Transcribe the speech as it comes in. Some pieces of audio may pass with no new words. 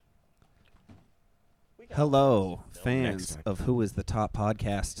Hello, fans of Who is the Top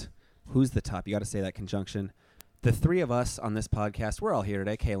podcast. Who's the top? You got to say that conjunction. The three of us on this podcast, we're all here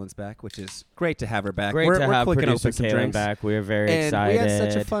today. Kaylin's back, which is great to have her back. Great we're to have clicking producer open some Kaylin drinks. back. We're very And excited. we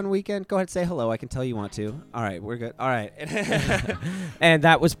had such a fun weekend. Go ahead and say hello. I can tell you want to. All right, we're good. All right. And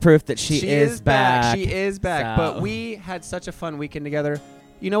that was proof that she is back. She is back. So. But we had such a fun weekend together.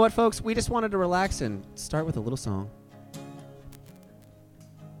 You know what, folks? We just wanted to relax and start with a little song.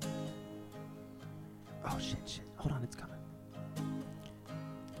 Oh, shit. Hold on, it's coming.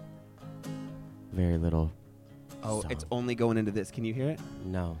 Very little. Oh, song. It's only going into this. Can you hear it?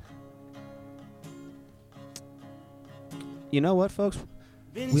 No. You know what, folks?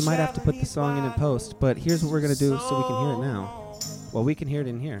 We might have to put the song in post, but here's what we're going to do so we can hear it now. Well, we can hear it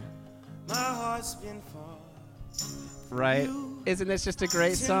in here. Right? Isn't this just a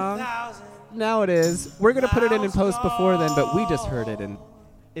great song? Now it is. We're going to put it in post before then, but we just heard it, and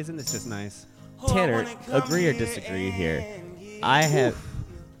isn't this just nice? Tanner, agree or disagree here? I have...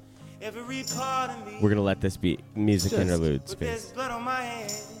 We're going to let this be music interlude space.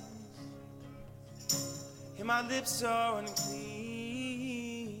 And my lips are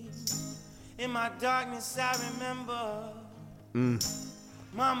unclean. In my darkness I remember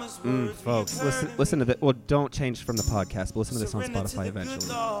Mama's words. Folks, listen to that. Well, don't change from the podcast, but listen to this on Spotify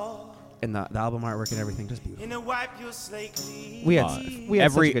eventually. And the album artwork and everything, just beautiful. We had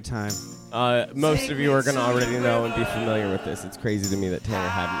such a good time. Most of you are going to already know and be familiar with this. It's crazy to me that Tanner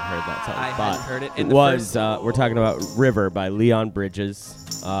hadn't heard that song. I hadn't heard it. We're talking about River by Leon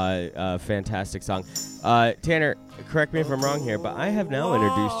Bridges. Fantastic song. Tanner, correct me if I'm wrong here, but I have now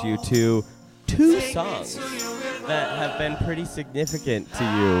introduced you to two songs that have been pretty significant to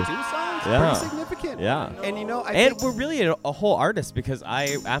you. Two songs? Yeah. Pretty significant. Yeah. And you know, we're really a whole artist because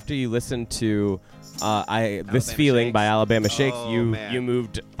after you listened to This Feeling Shakes. by Alabama Shakes, you man.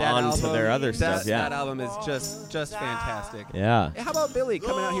 moved that on album, to their other stuff. Yeah. That album is just fantastic. Yeah. How about Billy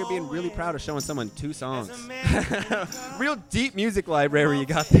coming out here being really proud of showing someone two songs? Real deep music library you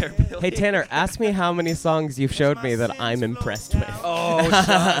got there, Billy. Hey, Tanner, ask me how many songs you've showed me that I'm impressed with. Oh, shut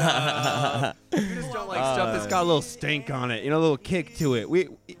up. You just don't like stuff that's got a little stink on it, a little kick to it. We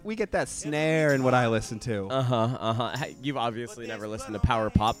get that snare in what I listen to. You've obviously never listened to power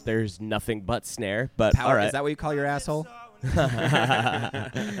pop. There's nothing but snare. But all right. Is that what you call your asshole?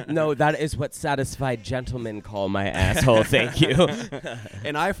 No, that is what satisfied gentlemen call my asshole. Thank you.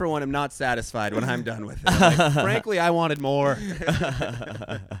 And I, for one, am not satisfied when I'm done with it. Like, frankly, I wanted more.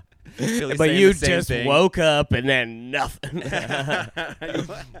 But you just woke up and then nothing.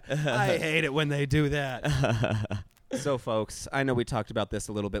 I hate it when they do that. So, folks, I know we talked about this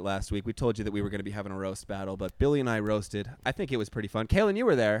a little bit last week. We told you that we were going to be having a roast battle, but Billy and I roasted. I think it was pretty fun. Kaylin, you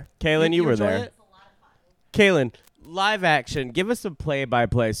were there. Kaylin, you were enjoy there. It? Kaylin, live action. Give us a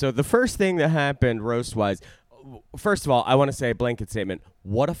play-by-play. So the first thing that happened roast-wise, first of all, I want to say a blanket statement.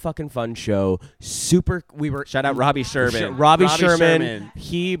 What a fucking fun show. Shout out Robbie Sherman. Robbie Sherman.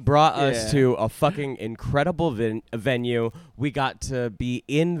 He brought us to a fucking incredible venue. We got to be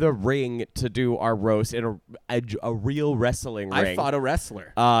in the ring to do our roast in a real wrestling ring. I fought a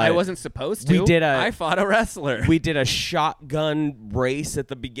wrestler. I wasn't supposed to. I fought a wrestler. We did a shotgun race at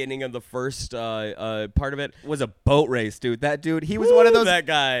the beginning of the first part of it. It was a boat race, dude. That dude, he was one of those. That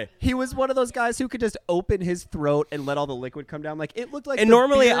guy. He was one of those guys who could just open his throat and let all the liquid come down. Like, it looked like. And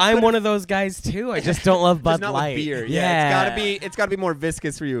normally I'm one of those guys too. I just don't love Bud not Light. With beer. Yeah. It's gotta be more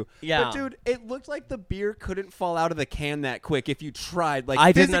viscous for you. Yeah. But dude, it looked like the beer couldn't fall out of the can that quick if you tried. Like,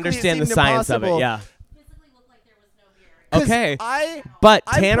 I didn't understand the science of it. Yeah. Okay, but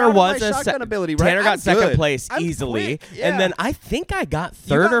Tanner Tanner got second place easily, and then I think I got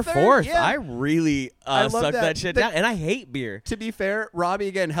third or fourth. Yeah. I really sucked that shit down, and I hate beer. To be fair, Robbie,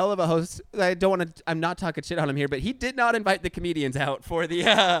 again, hell of a host. I'm not talking shit on him here, but he did not invite the comedians out for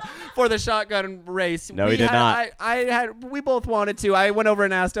the shotgun race. No, he did not. We both wanted to. I went over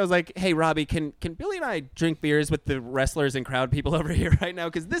and asked. I was like, "Hey, Robbie, can Billy and I drink beers with the wrestlers and crowd people over here right now?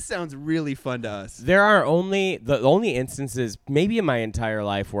 Because this sounds really fun to us." There are the only instances maybe in my entire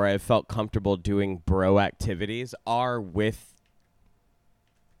life where I've felt comfortable doing bro activities are with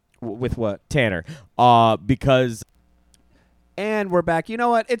what? Tanner. Because... And we're back. You know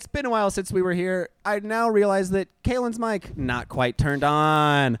what? It's been a while since we were here. I now realize that Kaylin's mic not quite turned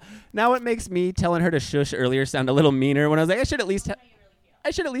on. Now it makes me telling her to shush earlier sound a little meaner when I was like, I should at least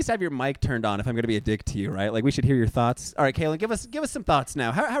have your mic turned on if I'm going to be a dick to you, right? Like, we should hear your thoughts. All right, Kaylin, give us some thoughts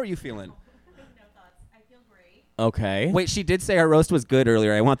now. How are you feeling? Okay. Wait, she did say our roast was good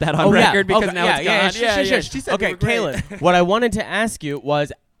earlier. I want that on record because now it's gone. She said okay, we were great. Kaylin, what I wanted to ask you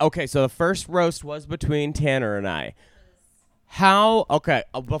was, okay, so the first roast was between Tanner and I.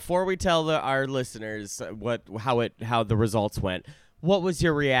 Before we tell our listeners how the results went, what was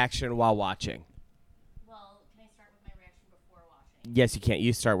your reaction while watching? Well, can I start with my reaction before watching? Yes, you can.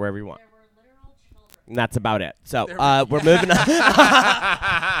 You start wherever you want. There were literal children. And that's about it. So we're moving on.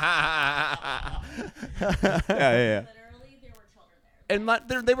 Yeah. Literally, there were children there.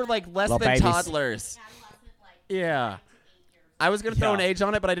 And they were like less Little than babies. toddlers. Adolescent, like Yeah. 5 to 8 years I was going to throw an Yeah. age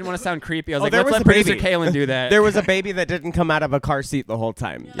on it, but I didn't want to sound creepy. I was Oh, like, there let's was let a producer baby. Kaylin do that. There was a baby that didn't come out of a car seat the whole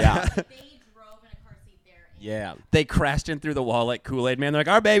time. No, Yeah. They drove in a car seat there. And Yeah. They crashed in through the wall like Kool-Aid Man. They're like,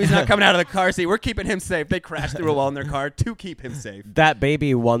 our baby's not coming out of the car seat. We're keeping him safe. They crashed through a wall in their car to keep him safe. That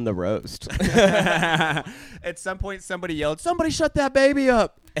baby won the roast. At some point, somebody yelled, somebody shut that baby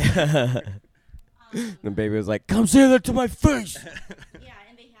up. The baby was like, "Come say that to my face." Yeah,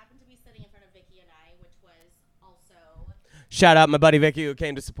 and they happened to be sitting in front of Vicky and I, which was also Shout out my buddy Vicky who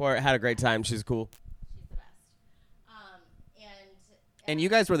came to support. Had a great time. She's cool. she's the best. And you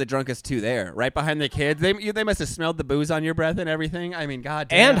guys were the drunkest too there, right behind the kids. They must have smelled the booze on your breath and everything. I mean, god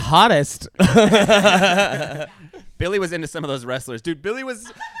damn. And hottest. Billy was into some of those wrestlers. Dude, Billy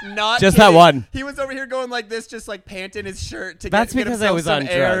was not Just kidding. that one. He was over here going like this, just like panting his shirt to That's get because I himself was some on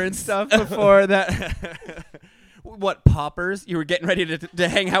air drugs. and stuff before that. What, poppers? You were getting ready to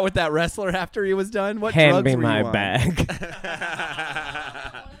hang out with that wrestler after he was done? What Hand drugs me were my you on? bag. one of the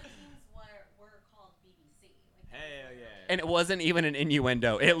teams were called BBC. And it wasn't even an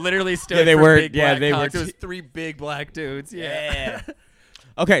innuendo. It literally stood Yeah, they for were- big yeah, black they were cocks. It was t- 3 big black dudes. Yeah.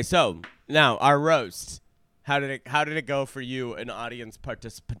 Okay, so now our roast. How did it go for you, an audience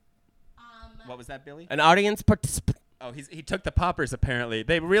participant? What was that, Billy? An audience participant. Oh, he took the poppers, apparently.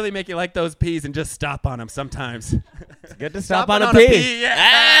 They really make you like those peas and just stop on them sometimes. It's good to stop Stopping on a pee. yeah.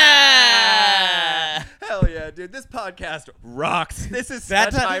 Ah! Hell yeah, dude. This podcast rocks. This is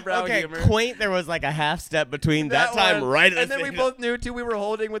That such time, highbrow okay, humor. quaint. There was like a half step between that time, one. right? And then we both knew, too. We were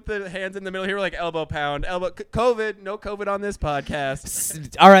holding with the hands in the middle here, like elbow pound. COVID. No COVID on this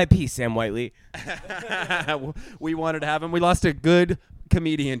podcast. R.I.P. Sam Whiteley. We wanted to have him. We lost a good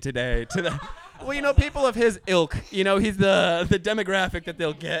comedian today to the. Well, you know, people of his ilk. You know, he's the demographic that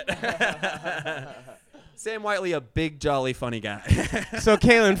they'll get. Sam Whiteley, a big, jolly, funny guy. So,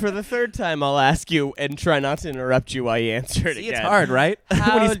 Kaylin, for the third time, I'll ask you and try not to interrupt you while you answer it See, again. it's hard, right? when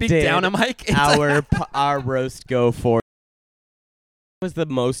How you speak did down a mic. it's- our roast go for? It was the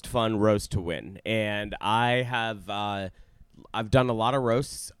most fun roast to win, and I have I've done a lot of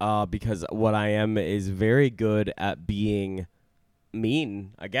roasts because what I am is very good at being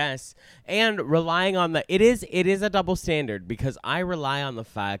mean, I guess, and relying on it is a double standard because I rely on the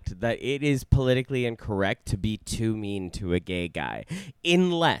fact that it is politically incorrect to be too mean to a gay guy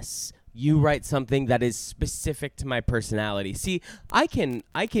unless you write something that is specific to my personality. See, I can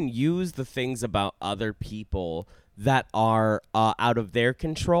use the things about other people that are out of their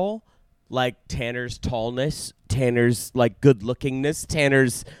control, like Tanner's tallness, Tanner's like good lookingness,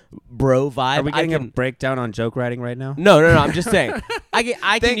 Tanner's bro vibe. Are we getting a breakdown on joke writing right now? No. I'm just saying.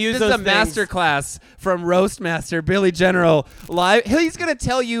 I can use this those is a things. master class from Roast Master Billy General live. He's going to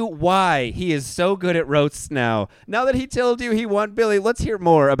tell you why he is so good at roasts now. Now that he told you he won Billy, let's hear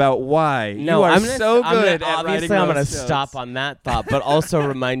more about why No, you are I'm gonna, so I'm gonna- good at obviously writing I'm gonna roast jokes. stop on that thought, but also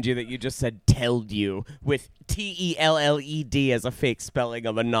remind you that you just said "telled you" with Telled as a fake spelling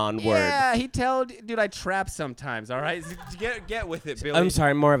of a non-word. Yeah, he told, dude, I trap sometimes, all right? Get with it, Billy. I'm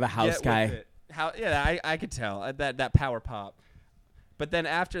sorry, I'm more of a house Get guy. with it. Yeah, I could tell that power pop. But then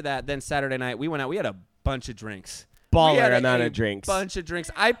after that, then Saturday night, we went out. We had a bunch of drinks. Baller We had amount a of drinks. Bunch of drinks.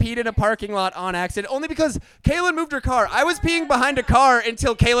 I peed in a parking lot on accident only because Kaylin moved her car. I was peeing behind a car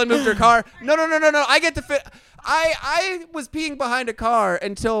until Kaylin moved her car. No. I get to fit. I was peeing behind a car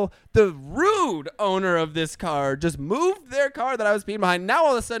until the rude owner of this car just moved their car that I was peeing behind. Now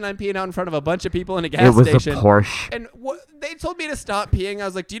all of a sudden I'm peeing out in front of a bunch of people in a gas station. Porsche. And they told me to stop peeing. I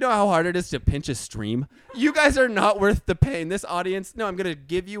was like, do you know how hard it is to pinch a stream? You guys are not worth the pain. This audience, no, I'm going to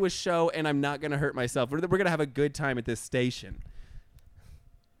give you a show and I'm not going to hurt myself. We're going to have a good time at this station.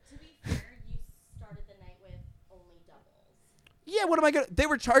 To be fair, you started the night with only doubles. Yeah, what am I going to... They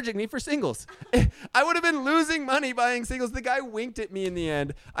were charging me for singles. I would have been losing money buying singles. The guy winked at me in the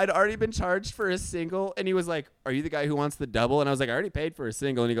end. I'd already been charged for a single, and he was like, are you the guy who wants the double? And I was like, I already paid for a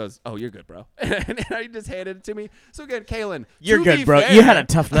single. And he goes, oh, you're good, bro. And he just handed it to me. So again, Kaylin, You're to good, be bro. fair- You had a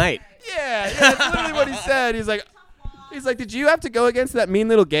tough night. Yeah, that's literally what he said. He's like, did you have to go against that mean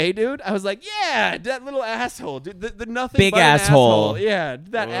little gay dude? I was like, yeah, that little asshole. Dude, the nothing Big but an asshole. Yeah,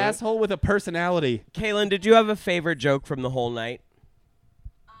 that asshole with a personality. Kaylin, did you have a favorite joke from the whole night?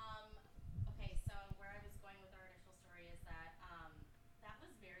 Okay, so where I was going with our initial story is that that was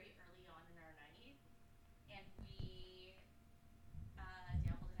very early on in our night, and we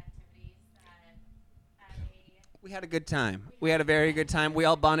We had a good time. We had a very good time. We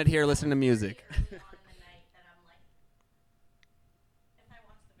all bonded here listening to music. Early on in the night that I'm like, if I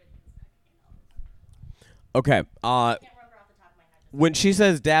watch the videos back, Okay. I can't remember off the top of my head. When she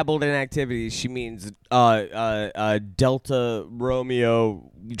says dabbled in activities, she means Delta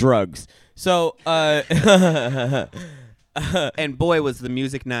Romeo drugs. So And boy, was the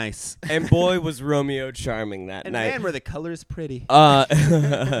music nice. and boy was Romeo charming that And night. man, were the colors pretty. Okay,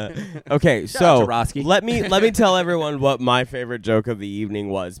 Shout out so to Roski. let me tell everyone what my favorite joke of the evening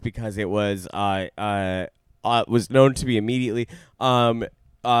was, because it was known to be immediately. Tanner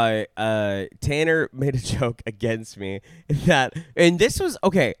made a joke against me and this was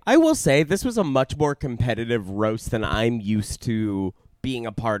okay. I will say this was a much more competitive roast than I'm used to being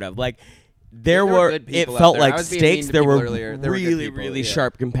a part of. Like. There were were good it people out felt there. I like was being mean stakes. to There people were earlier. There were good really, people, really yeah.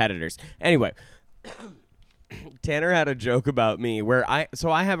 sharp competitors. Anyway, Tanner had a joke about me where I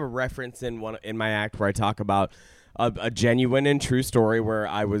have a reference in my act where I talk about a genuine and true story where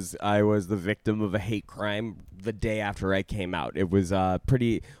I was the victim of a hate crime the day after I came out. It was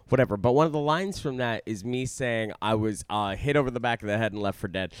pretty whatever. But one of the lines from that is me saying I was hit over the back of the head and left for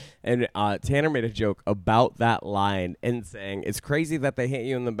dead. And Tanner made a joke about that line and saying it's crazy that they hit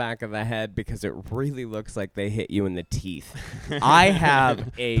you in the back of the head because it really looks like they hit you in the teeth. I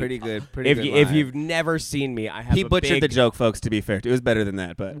have a Pretty good If line. you've never seen me, I have He a butchered big, the joke, folks, to be fair. It was better than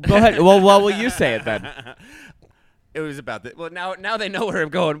that, but Go ahead. Well, will you say it then? it was about the. Well, now they know where I'm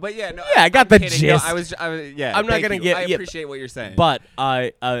going. But yeah, no. Yeah, I got I'm the kidding. No, gist. I was. Yeah. I'm not thank gonna you. get- I yeah, appreciate what you're saying. But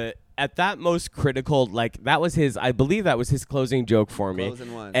at that most critical, like that was his. I believe that was his closing joke for me.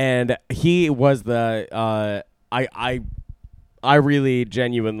 Closing one. And he was the. I really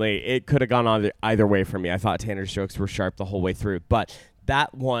genuinely, it could have gone either way for me. I thought Tanner's jokes were sharp the whole way through, but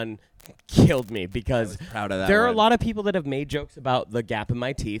that one killed me because proud of that there are a one. lot of people that have made jokes about the gap in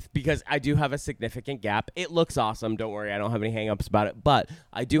my teeth because I do have a significant gap. It looks awesome. Don't worry. I don't have any hang-ups about it, but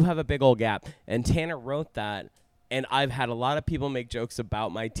I do have a big old gap. And Tanner wrote that. And I've had a lot of people make jokes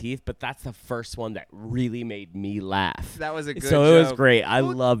about my teeth, but that's the first one that really made me laugh. That was a good So joke. it was great. I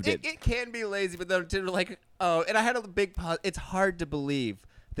Well, loved it. It can be lazy, but then to like, oh, and I had a big pause. It's hard to believe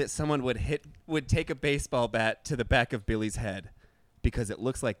that someone would take a baseball bat to the back of Billy's head because it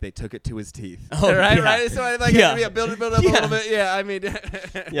looks like they took it to his teeth. Oh, right, yeah. right. So I like Yeah. build up a Yeah. little bit. Yeah, I mean,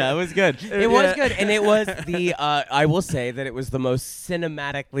 Yeah, it was good. It was good, and it was the. I will say that it was the most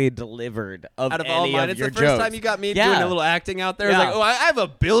cinematically delivered of out of all any mine, of it's your the first jokes. time you got me Yeah. doing a little acting out there. Yeah. It's like, oh, I have a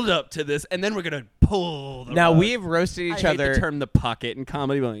build up to this, and then we're gonna pull. The Now rug. we've roasted each I hate other. the term the pocket in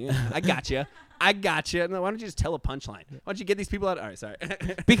comedy. Well, yeah, I got you. I got you. No, why don't you just tell a punchline? Why don't you get these people out? All right, sorry.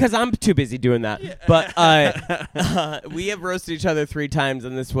 Because I'm too busy doing that. But we have roasted each other 3 times,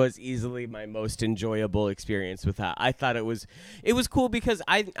 and this was easily my most enjoyable experience with that. I thought it was cool because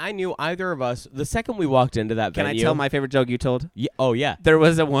I knew either of us the second we walked into that Can venue. I tell my favorite joke you told? Yeah, oh yeah. There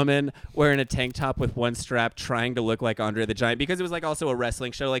was a woman wearing a tank top with one strap, trying to look like Andre the Giant because it was like also a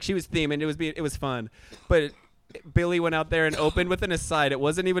wrestling show. Like she was theming. It was fun, but. Billy went out there and opened with an aside. It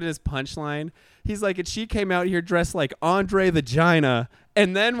wasn't even his punchline. He's like, and she came out here dressed like Andre the Gina,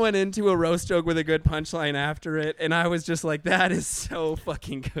 and then went into a roast joke with a good punchline after it. And I was just like, that is so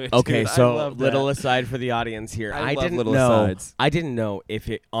fucking good. Okay, dude. I so love little that. aside for the audience here. I I love didn't little know. asides. I didn't know if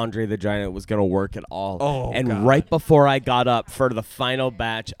Andre the Giant was gonna work at all. Oh, and God. right before I got up for the final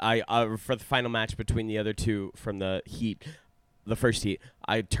batch, for the final match between the other two from the heat, the first heat,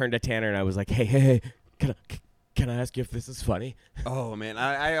 I turned to Tanner and I was like, hey, can I ask you if this is funny? Oh man,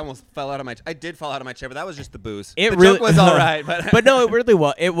 I almost fell out of my. I did fall out of my chair, but that was just the booze. It the really joke was all right, but but no, it really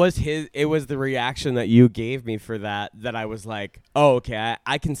was. It was the reaction that you gave me for that I was like, oh, okay,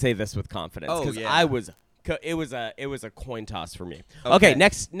 I can say this with confidence Oh, because yeah. it was a coin toss for me. Okay,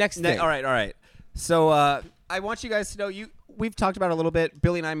 next thing. All right. So I want you guys to know we've talked about it a little bit.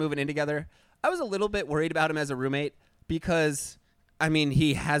 Billy and I moving in together. I was a little bit worried about him as a roommate because. I mean,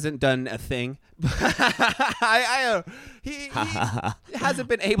 he hasn't done a thing. He hasn't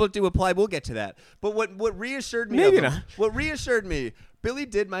been able to apply. We'll get to that. But what reassured me? Maybe of him- not. What reassured me? Billy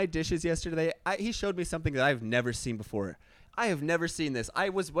did my dishes yesterday. He showed me something that I've never seen before. I have never seen this. I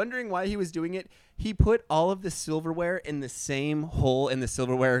was wondering why he was doing it. He put all of the silverware in the same hole in the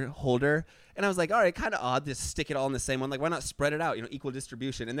silverware holder. And I was like, all right, kind of odd to stick it all in the same one. Like, why not spread it out? Equal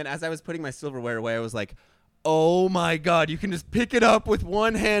distribution. And then as I was putting my silverware away, I was like, oh my God, you can just pick it up with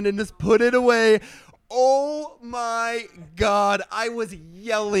one hand and just put it away. Oh my God, I was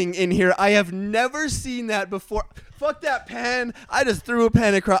yelling in here. I have never seen that before. Fuck that pen. I just threw a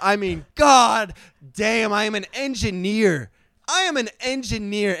pen across. I mean, God damn, I am an engineer.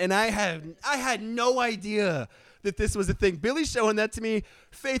 And I had no idea that this was a thing. Billy's showing that to me.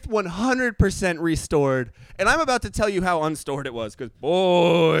 Faith 100% restored. And I'm about to tell you how unstored it was. Because,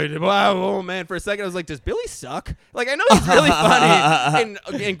 boy, wow, oh, man, for a second I was like, does Billy suck? Like, I know he's really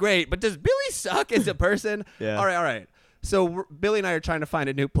funny and great, but does Billy suck as a person? Yeah. All right. So Billy and I are trying to find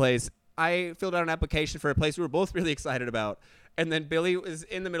a new place. I filled out an application for a place we were both really excited about. And then Billy was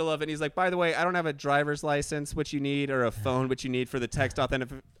in the middle of it, and he's like, by the way, I don't have a driver's license, which you need, or a phone, which you need for the text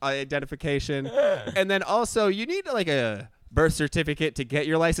identification. And then also, you need like a birth certificate to get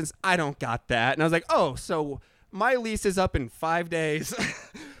your license. I don't got that. And I was like, oh, so my lease is up in 5 days.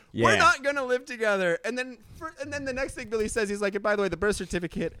 Yeah. We're not going to live together. And then the next thing Billy says, he's like, and by the way, the birth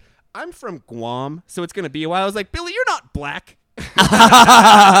certificate, I'm from Guam, so it's going to be a while. I was like, Billy, you're not black.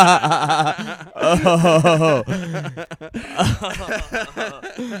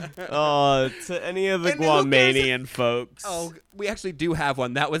 To any of the And who cares Guamanian folks. Oh, we actually do have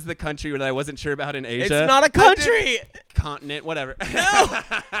one. That was the country that I wasn't sure about in Asia. It's not a country. Continent, whatever.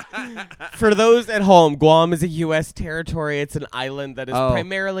 For those at home, Guam is a U.S. territory. It's an island that is Oh.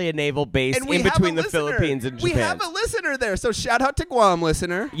 primarily a naval base And we in have between a the listener. Philippines and We Japan. have a listener there, so shout out to Guam,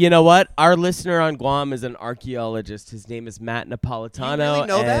 listener. You know what? Our listener on Guam is an archaeologist. His name is Matt You Napolitano. really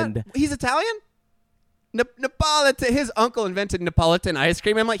know and that? He's Italian? Napolitan. His uncle invented Napolitan ice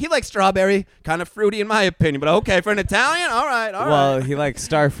cream. I'm like, he likes strawberry, kind of fruity in my opinion, but okay, for an Italian, all right. Well, he likes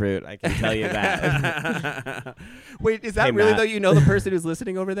starfruit. I can tell you that. Wait, is that Hey, really Matt. though? You know the person who's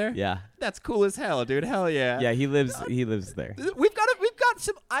listening over there? Yeah. That's cool as hell, dude. Hell yeah. Yeah, he lives there. We've got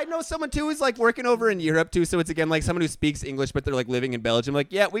some. I know someone too who's like working over in Europe too. So it's again like someone who speaks English, but they're like living in Belgium. Like,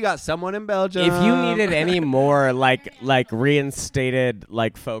 yeah, we got someone in Belgium. If you needed any more like reinstated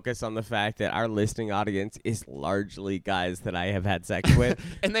like focus on the fact that our listening audience is largely guys that I have had sex with.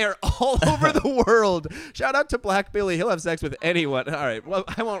 and they are all over the world. Shout out to Black Billy. He'll have sex with anyone. All right. Well,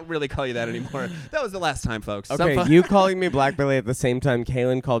 I won't really call you that anymore. That was the last time, folks. Okay, you calling me Black Billy at the same time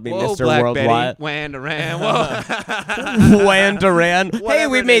Kaylin called me Whoa, Mr. Black Worldwide. Betty. Wan Duran. Whoa. Wan Duran. Hey, Whatever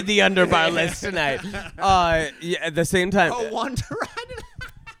we it made is. the underbar list tonight. Yeah, at the same time. Oh, Wan Duran.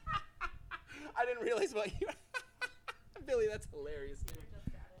 I didn't realize what you. Billy, that's hilarious.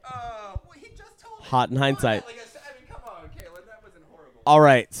 Well, he just told me. Hot in hindsight. Like I mean, come on, Kaylin. That wasn't horrible. All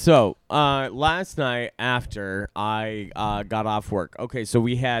right, so last night after I got off work. Okay, so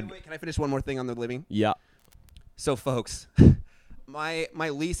we had. Wait, can I finish one more thing on the living? Yeah. So, folks, my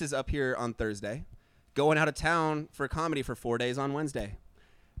lease is up here on Thursday. Going out of town for comedy for 4 days on Wednesday.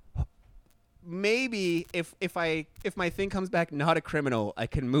 Maybe if my thing comes back not a criminal, I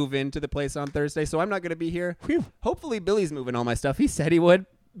can move into the place on Thursday. So I'm not going to be here. Whew. Hopefully Billy's moving all my stuff. He said he would.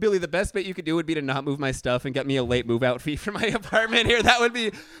 Billy, the best bet you could do would be to not move my stuff and get me a late move out fee for my apartment here. That would be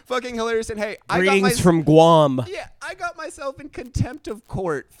fucking hilarious. And hey, Greetings from Guam. Yeah, I got myself in contempt of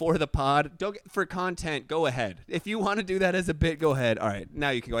court for the pod. For content, go ahead. If you want to do that as a bit, go ahead. All right, now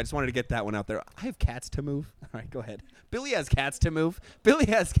you can go. I just wanted to get that one out there. I have cats to move. All right, go ahead. Billy has cats to move. Billy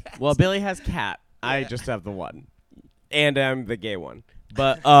has cats. Well, Billy has cat. I just have the one, and I'm the gay one.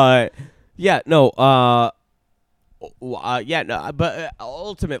 But but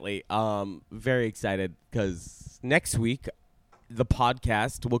ultimately, very excited because next week the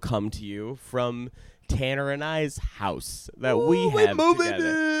podcast will come to you from Tanner and I's house that we have We're moving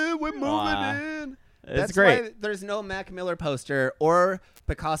together. in. We're moving in. It's That's great. why there's no Mac Miller poster or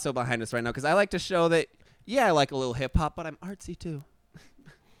Picasso behind us right now because I like to show that, yeah, I like a little hip hop, but I'm artsy too.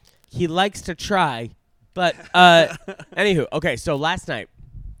 He likes to try, but anywho, okay. So last night,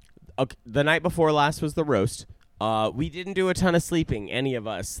 the night before last was the roast. We didn't do a ton of sleeping, any of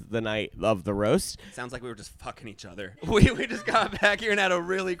us, the night of the roast. Sounds like we were just fucking each other. We just got back here and had a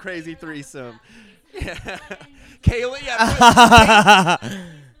really crazy threesome. Yeah. Kaylin, yeah.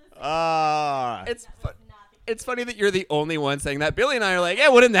 It's funny that you're the only one saying that. Billy and I are like, yeah,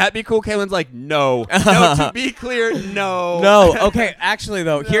 wouldn't that be cool? Kaylin's like, no. No, to be clear, no. No, okay. Actually,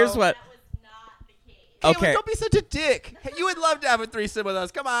 though, here's what. That was not the case. Kaylin, Okay. don't be such a dick. Hey, you would love to have a threesome with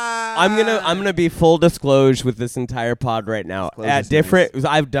us. Come on. I'm gonna be full disclosure with this entire pod right now. At Disclosure's different,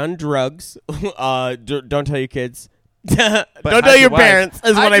 I've done drugs. Don't tell your kids. Don't But tell hide your wife. parents.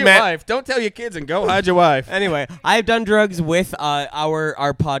 Is Hide what I your meant. Wife. Don't tell your kids and go hide your wife. Anyway, I've done drugs with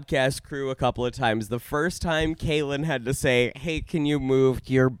our podcast crew a couple of times. The first time, Kaylin had to say, "Hey, can you move?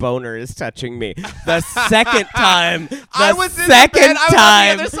 Your boner is touching me." The second time, I was in the bed. I was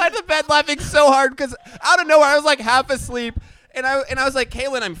on the other side of the bed laughing so hard because out of nowhere I was like half asleep. And I was like,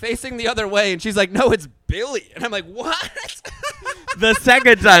 Kaylin, I'm facing the other way. And she's like, no, it's Billy. And I'm like, what? The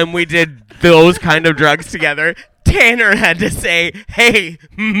second time we did those kind of drugs together, Tanner had to say, "Hey,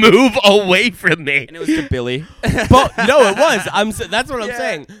 move away from me." And it was to Billy. But no, it was. That's what I'm Yeah.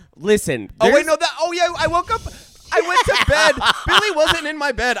 saying. Listen. Oh, wait, there's- no, I woke up. I went to bed. Billy wasn't in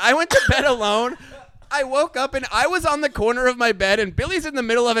my bed. I went to bed alone. I woke up and I was on the corner of my bed and Billy's in the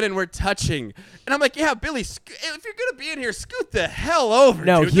middle of it and we're touching. And I'm like, yeah, Billy, if you're going to be in here, scoot the hell over.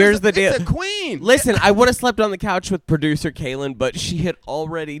 No, dude. here's the deal. It's a queen. Listen, I would have slept on the couch with producer Kaylin, but she had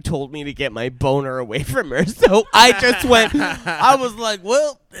already told me to get my boner away from her. So I just went, I was like,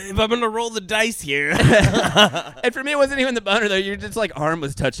 well, if I'm going to roll the dice here. And for me, it wasn't even the boner, though. Your just like arm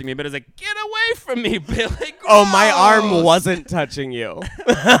was touching me, but it was like, get away from me, Billy. Oh, my arm Gross. wasn't touching you.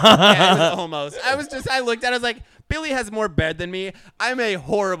 Yeah, it was almost. I looked at it, I was like, Billy has more bed than me. I'm a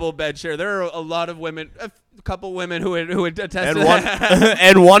horrible bed share. There are a lot of women, a couple women who would attest And to one, that.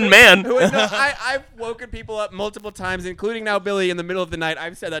 and one man. I've woken people up multiple times, including now Billy in the middle of the night.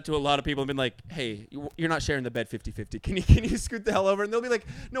 I've said that to a lot of people and been like, hey, you're not sharing the bed 50-50. Can you scoot the hell over? And they'll be like,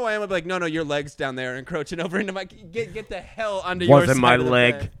 no, I am. I'll be like, no, your leg's down there encroaching over into my, get the hell onto your side. Wasn't my of the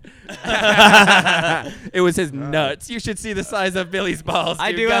leg. bed. It was his nuts. You should see the size of Billy's balls, dude.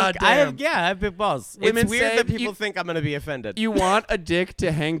 I do. God I damn. have big balls. Women It's weird say that people you- think I'm going to be offended. You want a dick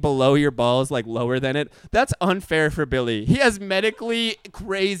to hang below your balls, like lower than it? That's unfair for Billy. He has medically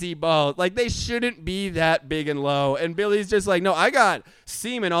crazy balls. Like, they shouldn't be that big and low. And Billy's just like, no, I got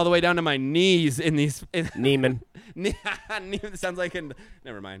semen all the way down to my knees in these. Neiman. Neiman sounds like an.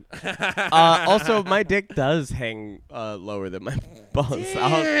 Never mind. Also, my dick does hang lower than my balls.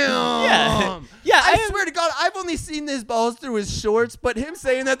 Damn. Yeah, I swear to God, I've only seen his balls through his shorts, but him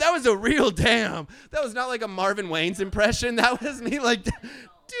saying that was a real damn. That was not like a Marvin Wayne's impression. That was me like,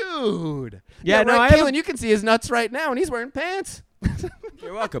 dude. Yeah, no, right, I have Kaylin, you can see his nuts right now, and he's wearing pants.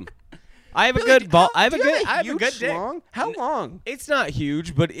 You're welcome. I have a Billy, good ball. how- I have a do you good. I have a huge good dick. schlong? How long? It's not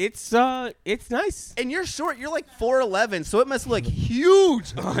huge, but it's nice. And you're short. You're like 4'11", so it must look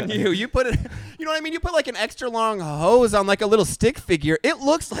huge on you. You put it, you know what I mean? You put like an extra long hose on like a little stick figure. It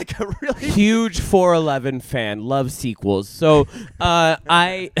looks like a really Huge 411 fan. Love sequels. So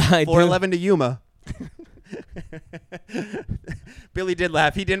I 4'11" to Yuma. Billy did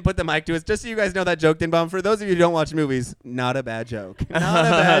laugh. He didn't put the mic to us. Just so you guys know, that joke didn't bomb. For those of you who don't watch movies, not a bad joke. Not a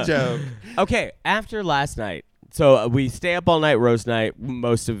bad joke. Okay, after last night, so we stay up all night roast night,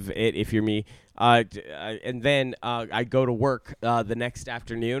 most of it if you're me. And then I go to work the next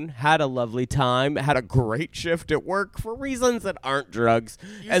afternoon. Had a lovely time. Had a great shift at work for reasons that aren't drugs.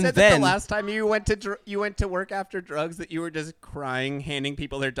 You and said then that the last time you went to work after drugs that you were just crying, handing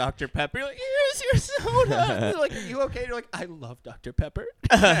people their Dr. Pepper. You're like, here's your soda. They're like, are you okay? You're like, I love Dr. Pepper.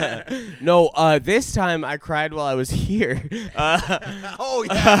 no, this time I cried while I was here. Oh,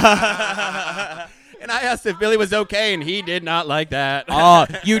 yeah. And I asked if Billy was okay, and he did not like that. Oh,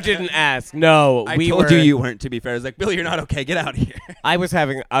 you didn't ask. No, I we told were, you weren't, to be fair. I was like, Billy, you're not okay. Get out of here. I was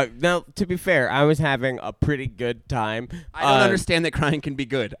having no, to be fair, I was having a pretty good time. I don't understand that crying can be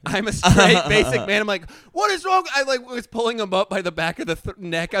good. I'm a straight, basic man. I'm like, what is wrong? I like was pulling him up by the back of the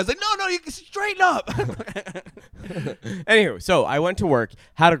neck. I was like, no, you can straighten up. Anywho, so I went to work,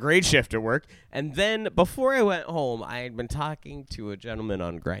 had a great shift at work, and then before I went home, I had been talking to a gentleman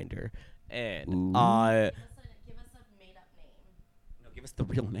on Grindr, and Give us a made up name. No, give us the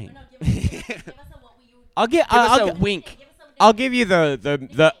real name. No, give us a what we would. I'll get Give us I'll, a wink. Give us a I'll give you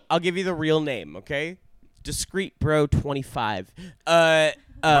the I'll give you the real name, okay? Discreet Bro 25. Marvin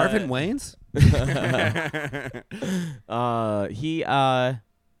Wayans? He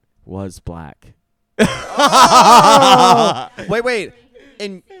was black. Wait.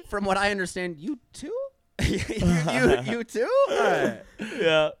 And from what I understand, you too? you too? All right.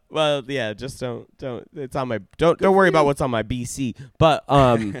 Yeah. Well, yeah, just don't it's on my don't worry about what's on my BC. But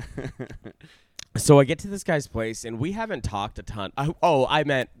so I get to this guy's place and we haven't talked a ton. I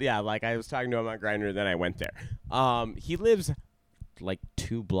meant like I was talking to him on Grindr, then I went there. He lives like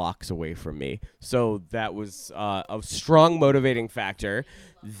 2 blocks away from me. So that was a strong motivating factor.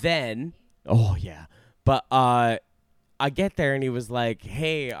 Then, but I get there and he was like,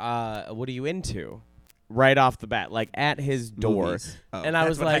 "Hey, what are you into?" Right off the bat, like at his door. Movies. Oh, And I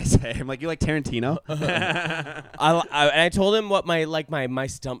was that's what like, I say. I'm like, you like Tarantino? I told him what my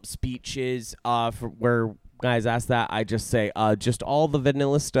stump speech is for where guys ask that. I just say just all the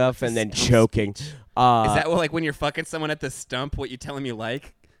vanilla stuff and then choking. Is that like when you're fucking someone at the stump, what you tell him you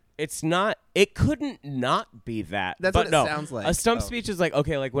like? It's not. It couldn't not be that. That's but what it no, sounds like. A stump Oh. speech is like,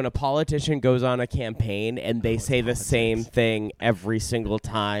 okay, like when a politician goes on a campaign and they say the same thing every single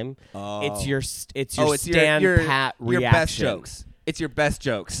time. It's your stand pat reaction. Your best jokes. It's your best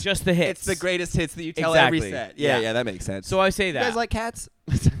jokes. Just the hits. It's the greatest hits that you tell Exactly. every set. Yeah. Yeah, that makes sense. So I say you that. guys like cats?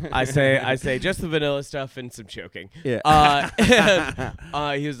 I say just the vanilla stuff and some choking. Yeah.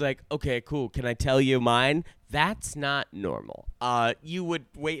 He was like, okay, cool. Can I tell you mine? That's not normal. You would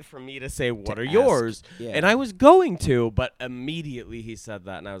wait for me to say, what are ask. yours? Yeah. And I was going to, but immediately he said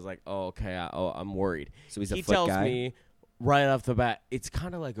that, and I was like, oh, okay, I'm worried. So he's a he foot tells guy? me right off the bat, it's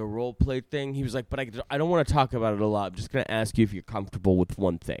kind of like a role play thing. He was like, but I don't want to talk about it a lot. I'm just going to ask you if you're comfortable with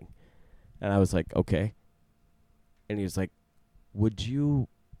one thing. And I was like, okay. And he was like, would you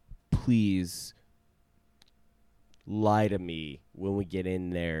please lie to me when we get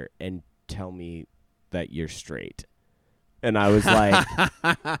in there and tell me that you're straight? And I was like,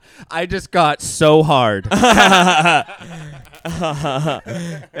 I just got so hard. and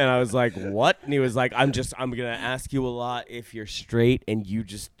I was like, what? And he was like, I'm going to ask you a lot if you're straight, and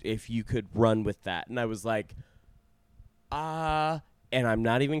if you could run with that. And I was like, and I'm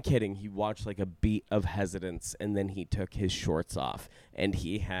not even kidding. He watched like a beat of hesitance, and then he took his shorts off, and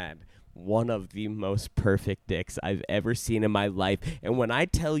he had one of the most perfect dicks I've ever seen in my life. And when I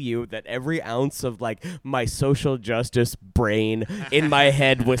tell you that every ounce of like my social justice brain in my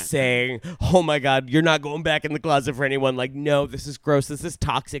head was saying, oh my God, you're not going back in the closet for anyone. Like, no, this is gross. This is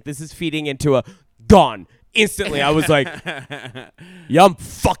toxic. This is feeding into a gone. Instantly, I was like, yeah, I'm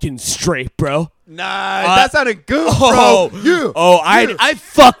fucking straight, bro. Nah, that sounded good, Oh, bro. You. I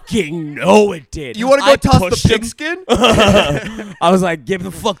fucking know it did. You want to go I toss the pushed him. pigskin? I was like, give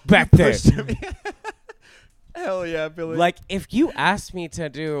the fuck back there. Hell yeah, Billy. Like, if you ask me to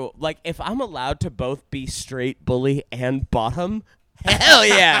do, like, if I'm allowed to both be straight, bully, and bottom, hell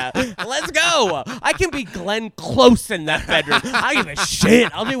yeah. Let's go. I can be Glenn Close in that bedroom. I give a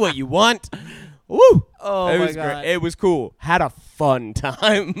shit. I'll do what you want. Woo. Oh, it my was God. Great. It was cool. Had a fun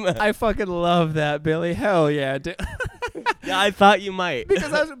time. I fucking love that, Billy. Hell yeah, dude. Yeah, I thought you might.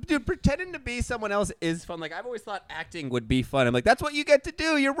 Because I was, dude, pretending to be someone else is fun. Like, I've always thought acting would be fun. I'm like, that's what you get to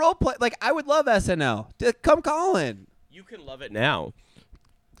do. You're role play. Like, I would love SNL. Come Colin. You can love it now.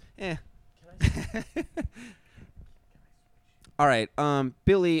 Eh. All right,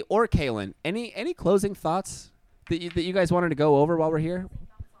 Billy or Kaylin, any closing thoughts that you guys wanted to go over while we're here?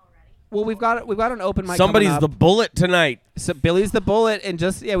 Well, we've got an open mic. Somebody's coming the up. bullet tonight. So Billy's the bullet, and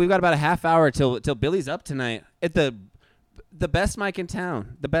we've got about a half hour till Billy's up tonight at the best mic in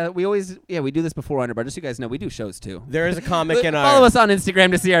town. We do this before Underbar. Just so you guys know, we do shows too. There is a comic in Follow our... us on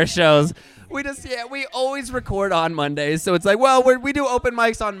Instagram to see our shows. We always record on Mondays, so it's like, well, we do open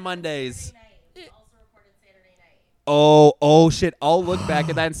mics on Mondays. Oh shit! I'll look back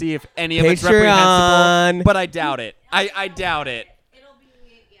at that and see if any of it's reprehensible. Patreon. But I doubt it. I doubt it. It'll be,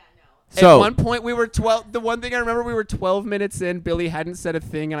 yeah, no. So- At one point, we were 12. The one thing I remember, we were 12 minutes in. Billy hadn't said a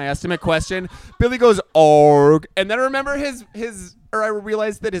thing, and I asked him a question. Billy goes, "Arg," and then I remember I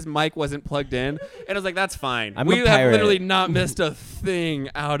realized that his mic wasn't plugged in, and I was like, "That's fine." I'm We a have pirate. literally not missed a thing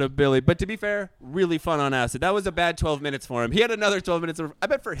out of Billy. But to be fair, really fun on acid. That was a bad 12 minutes for him. He had another 12 minutes. I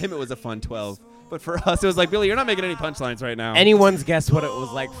bet for him it was a fun 12. But for us, it was like, Billy, you're not making any punchlines right now. Anyone's guess what it was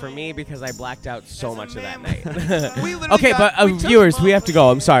like for me because I blacked out so much of that night. We literally Okay, got- but we took viewers, him we off have to go.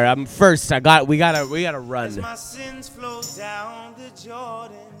 I'm sorry. I'm first. We gotta As run. my sins flow down the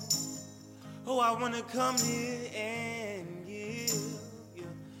Jordan, oh, I wanna come here and give you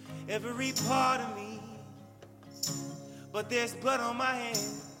every part of me. But there's blood on my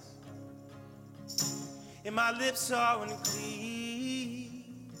hands, and my lips are unclean.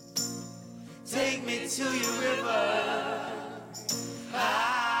 Take me to your river.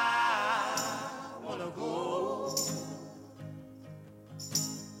 I wanna go.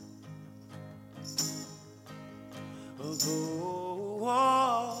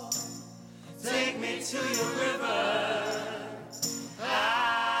 Go. Take me to your river. I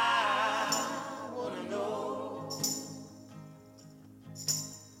wanna know.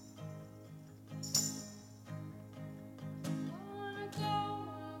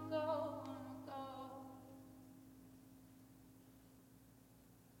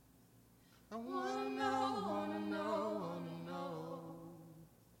 I wanna know, wanna know, wanna know.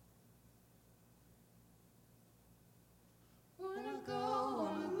 Wanna go,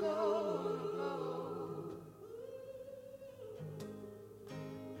 wanna go, wanna go.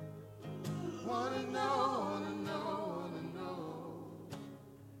 Wanna know, wanna know, wanna know.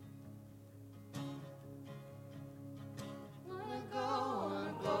 Wanna go,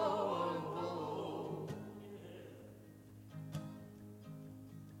 wanna go, wanna go.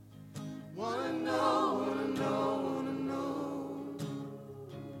 Wanna know, wanna know, wanna know.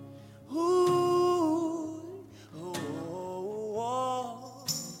 Ooh, oh, oh, oh.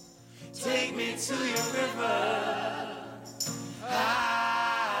 Take me to your river. I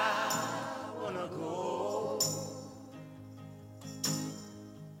wanna go.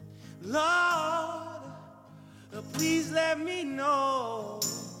 Lord, please let me know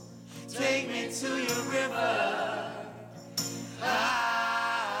Take me to your river.